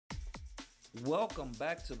Welcome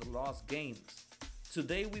back to the Lost Games.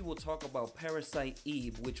 Today we will talk about Parasite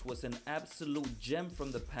Eve, which was an absolute gem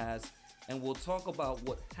from the past, and we'll talk about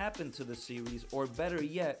what happened to the series, or better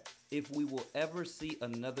yet, if we will ever see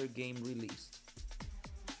another game released.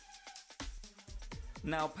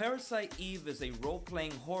 Now, Parasite Eve is a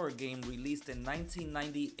role-playing horror game released in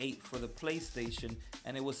 1998 for the PlayStation,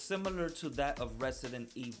 and it was similar to that of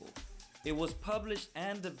Resident Evil. It was published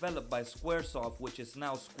and developed by Squaresoft, which is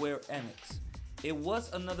now Square Enix. It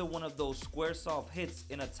was another one of those Squaresoft hits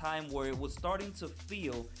in a time where it was starting to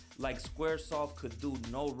feel like Squaresoft could do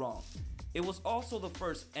no wrong. It was also the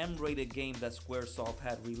first M-rated game that Squaresoft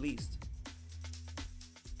had released.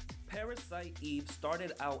 Parasite Eve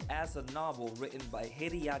started out as a novel written by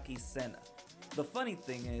Hideaki Sena. The funny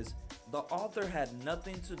thing is, the author had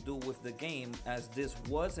nothing to do with the game, as this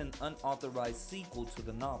was an unauthorized sequel to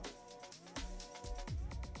the novel.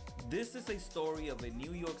 This is a story of a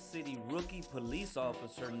New York City rookie police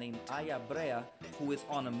officer named Aya Brea who is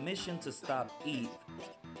on a mission to stop Eve.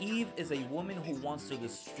 Eve is a woman who wants to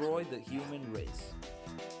destroy the human race.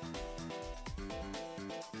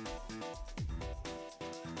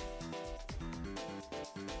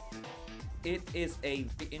 It is an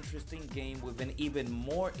interesting game with an even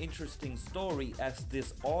more interesting story, as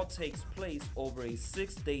this all takes place over a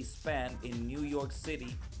 6-day span in New York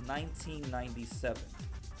City, 1997.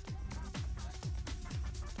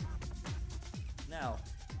 Now,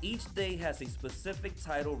 each day has a specific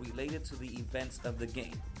title related to the events of the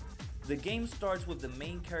game. The game starts with the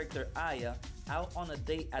main character Aya out on a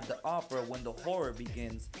date at the opera when the horror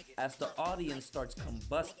begins, as the audience starts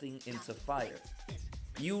combusting into fire.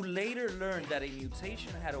 You later learn that a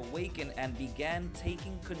mutation had awakened and began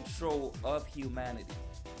taking control of humanity.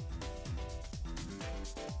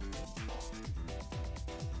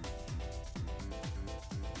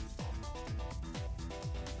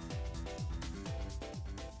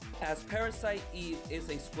 As Parasite Eve is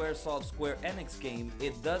a Squaresoft Square Enix game,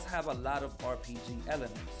 it does have a lot of RPG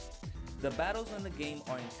elements. The battles in the game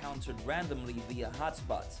are encountered randomly via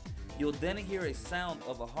hotspots. You'll then hear a sound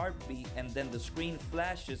of a heartbeat, and then the screen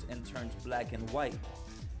flashes and turns black and white.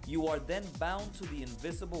 You are then bound to the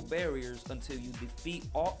invisible barriers until you defeat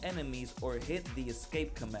all enemies or hit the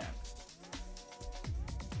escape command.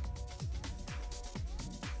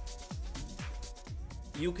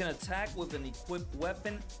 You can attack with an equipped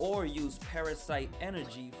weapon or use parasite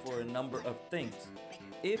energy for a number of things.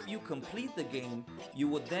 If you complete the game, you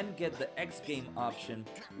will then get the X game option,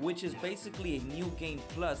 which is basically a new game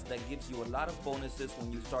plus that gives you a lot of bonuses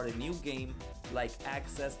when you start a new game, like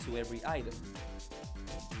access to every item.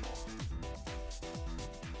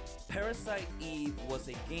 Parasite Eve was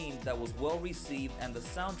a game that was well received and the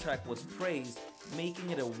soundtrack was praised,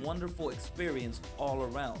 making it a wonderful experience all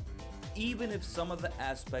around, even if some of the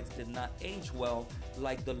aspects did not age well,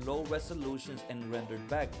 like the low resolutions and rendered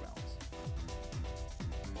backgrounds.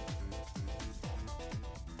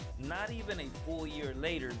 Not even a full year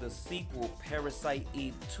later, the sequel Parasite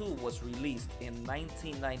Eve 2 was released in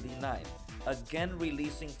 1999, again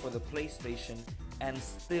releasing for the PlayStation and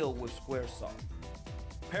still with Squaresoft.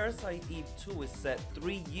 Parasite Eve 2 is set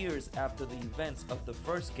 3 years after the events of the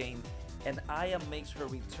first game, and Aya makes her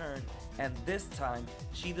return, and this time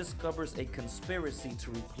she discovers a conspiracy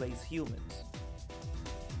to replace humans.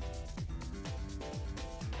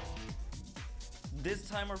 This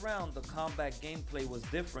time around, the combat gameplay was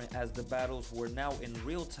different, as the battles were now in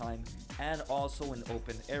real time and also in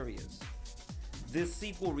open areas. This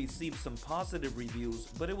sequel received some positive reviews,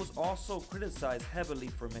 but it was also criticized heavily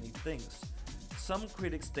for many things. Some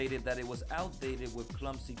critics stated that it was outdated with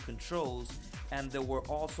clumsy controls, and there were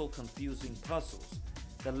also confusing puzzles,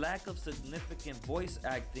 the lack of significant voice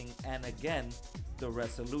acting, and again, the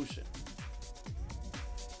resolution.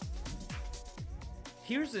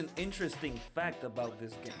 Here's an interesting fact about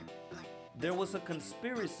this game. There was a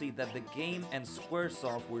conspiracy that the game and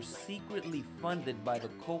Squaresoft were secretly funded by the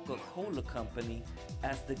Coca-Cola company,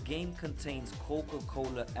 as the game contains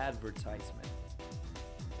Coca-Cola advertisement.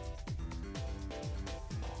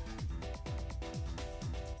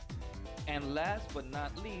 And last but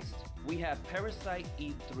not least, we have Parasite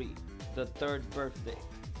Eve 3, the third birthday.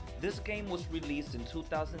 This game was released in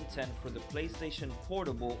 2010 for the PlayStation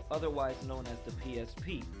Portable, otherwise known as the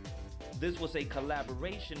PSP. This was a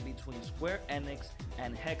collaboration between Square Enix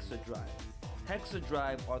and Hexadrive.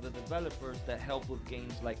 Hexadrive are the developers that help with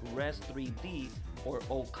games like Res 3D or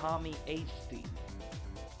Okami HD.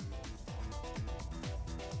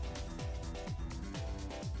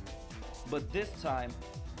 But this time,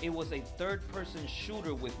 it was a third-person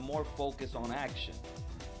shooter with more focus on action.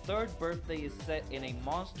 Third Birthday is set in a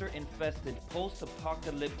monster-infested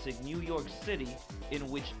post-apocalyptic New York City in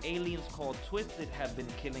which aliens called Twisted have been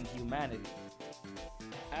killing humanity.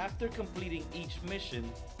 After completing each mission,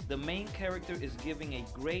 the main character is giving a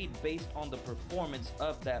grade based on the performance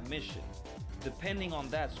of that mission. Depending on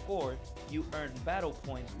that score, you earn battle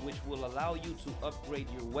points which will allow you to upgrade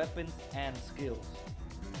your weapons and skills.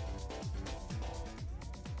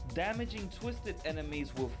 Damaging Twisted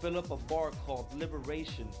enemies will fill up a bar called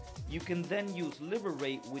Liberation. You can then use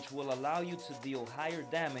Liberate, which will allow you to deal higher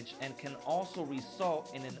damage and can also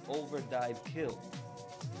result in an overdive kill.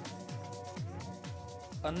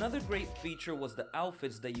 Another great feature was the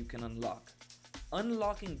outfits that you can unlock.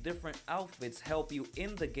 Unlocking different outfits help you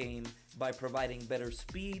in the game by providing better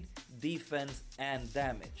speed, defense, and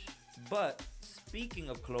damage. But speaking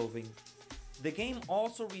of clothing, the game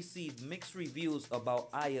also received mixed reviews about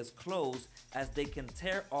Aya's clothes as they can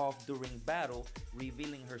tear off during battle,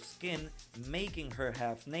 revealing her skin, making her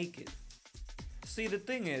half naked. See, the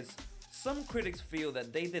thing is, some critics feel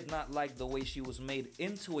that they did not like the way she was made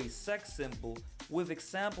into a sex symbol with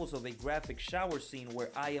examples of a graphic shower scene where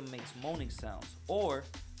Aya makes moaning sounds, or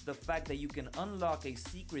the fact that you can unlock a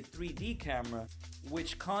secret 3D camera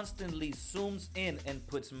which constantly zooms in and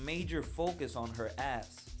puts major focus on her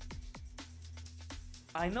ass.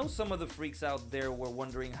 I know some of the freaks out there were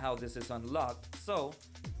wondering how this is unlocked, so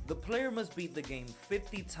the player must beat the game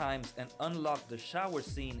 50 times and unlock the shower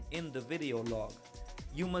scene in the video log.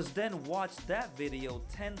 You must then watch that video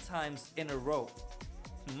 10 times in a row.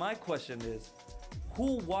 My question is,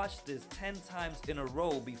 who watched this 10 times in a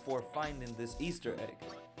row before finding this Easter egg?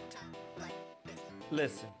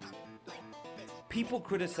 Listen, people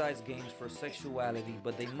criticize games for sexuality,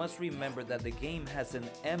 but they must remember that the game has an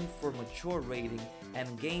M for mature rating,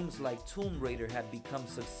 and games like Tomb Raider have become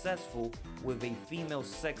successful with a female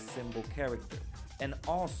sex symbol character. And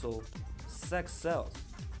also, sex sells.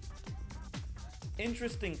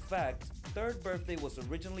 Interesting fact, Third Birthday was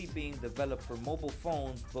originally being developed for mobile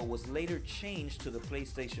phones but was later changed to the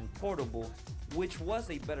PlayStation Portable, which was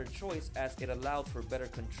a better choice as it allowed for better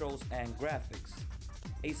controls and graphics.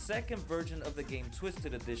 A second version of the game,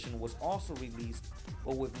 Twisted Edition, was also released,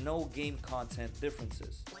 but with no game content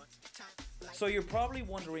differences. So you're probably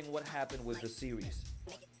wondering what happened with the series.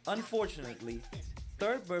 Unfortunately,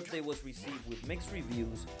 Third Birthday was received with mixed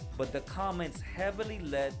reviews, but the comments heavily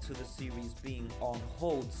led to the series being on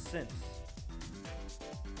hold since.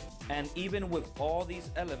 And even with all these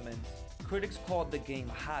elements, critics called the game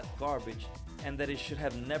hot garbage and that it should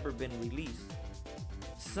have never been released.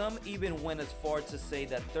 Some even went as far to say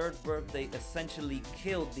that Third Birthday essentially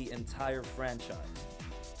killed the entire franchise.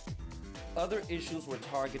 Other issues were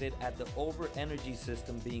targeted at the over-energy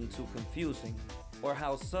system being too confusing, or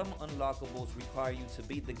how some unlockables require you to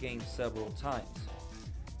beat the game several times.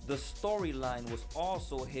 The storyline was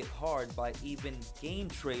also hit hard by even game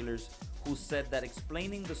trailers who said that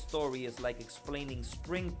explaining the story is like explaining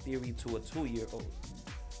string theory to a 2-year-old.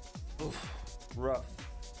 Oof, rough.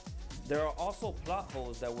 There are also plot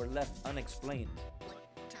holes that were left unexplained.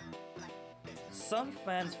 Some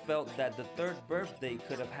fans felt that the Third Birthday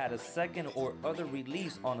could have had a second or other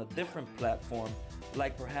release on a different platform,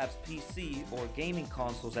 like perhaps PC or gaming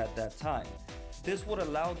consoles at that time. This would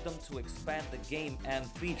allow them to expand the game and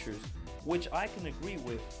features, which I can agree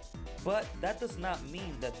with, but that does not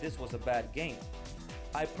mean that this was a bad game.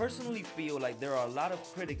 I personally feel like there are a lot of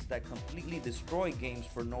critics that completely destroy games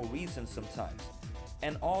for no reason sometimes.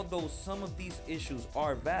 And although some of these issues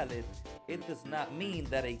are valid, it does not mean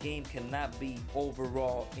that a game cannot be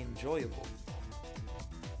overall enjoyable.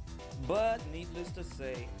 But needless to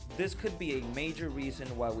say, this could be a major reason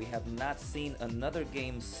why we have not seen another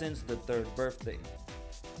game since the Third Birthday.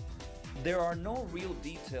 There are no real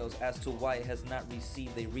details as to why it has not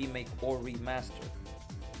received a remake or remaster.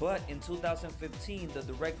 But in 2015, the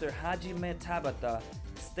director Hajime Tabata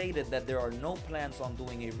stated that there are no plans on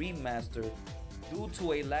doing a remaster due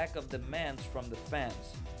to a lack of demands from the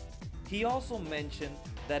fans. He also mentioned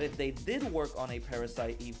that if they did work on a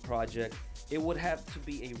Parasite Eve project, it would have to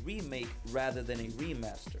be a remake rather than a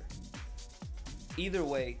remaster. Either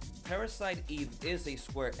way, Parasite Eve is a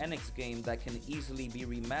Square Enix game that can easily be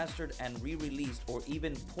remastered and re-released or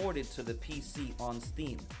even ported to the PC on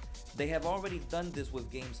Steam. They have already done this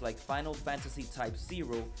with games like Final Fantasy Type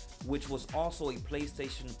 0, which was also a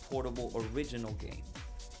PlayStation Portable original game.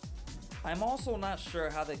 I'm also not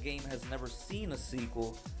sure how the game has never seen a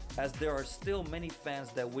sequel, as there are still many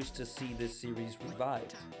fans that wish to see this series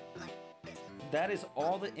revived. That is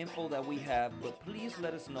all the info that we have, but please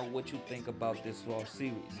let us know what you think about this lost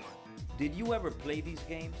series. Did you ever play these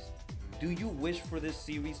games? Do you wish for this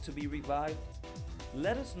series to be revived?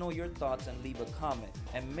 Let us know your thoughts and leave a comment,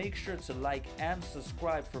 and make sure to like and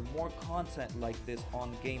subscribe for more content like this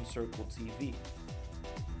on GameCircleTv.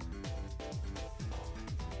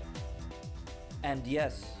 And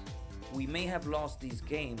yes, we may have lost these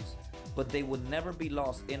games, but they will never be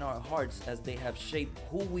lost in our hearts as they have shaped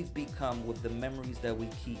who we've become with the memories that we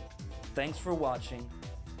keep. Thanks for watching,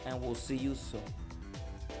 and we'll see you soon.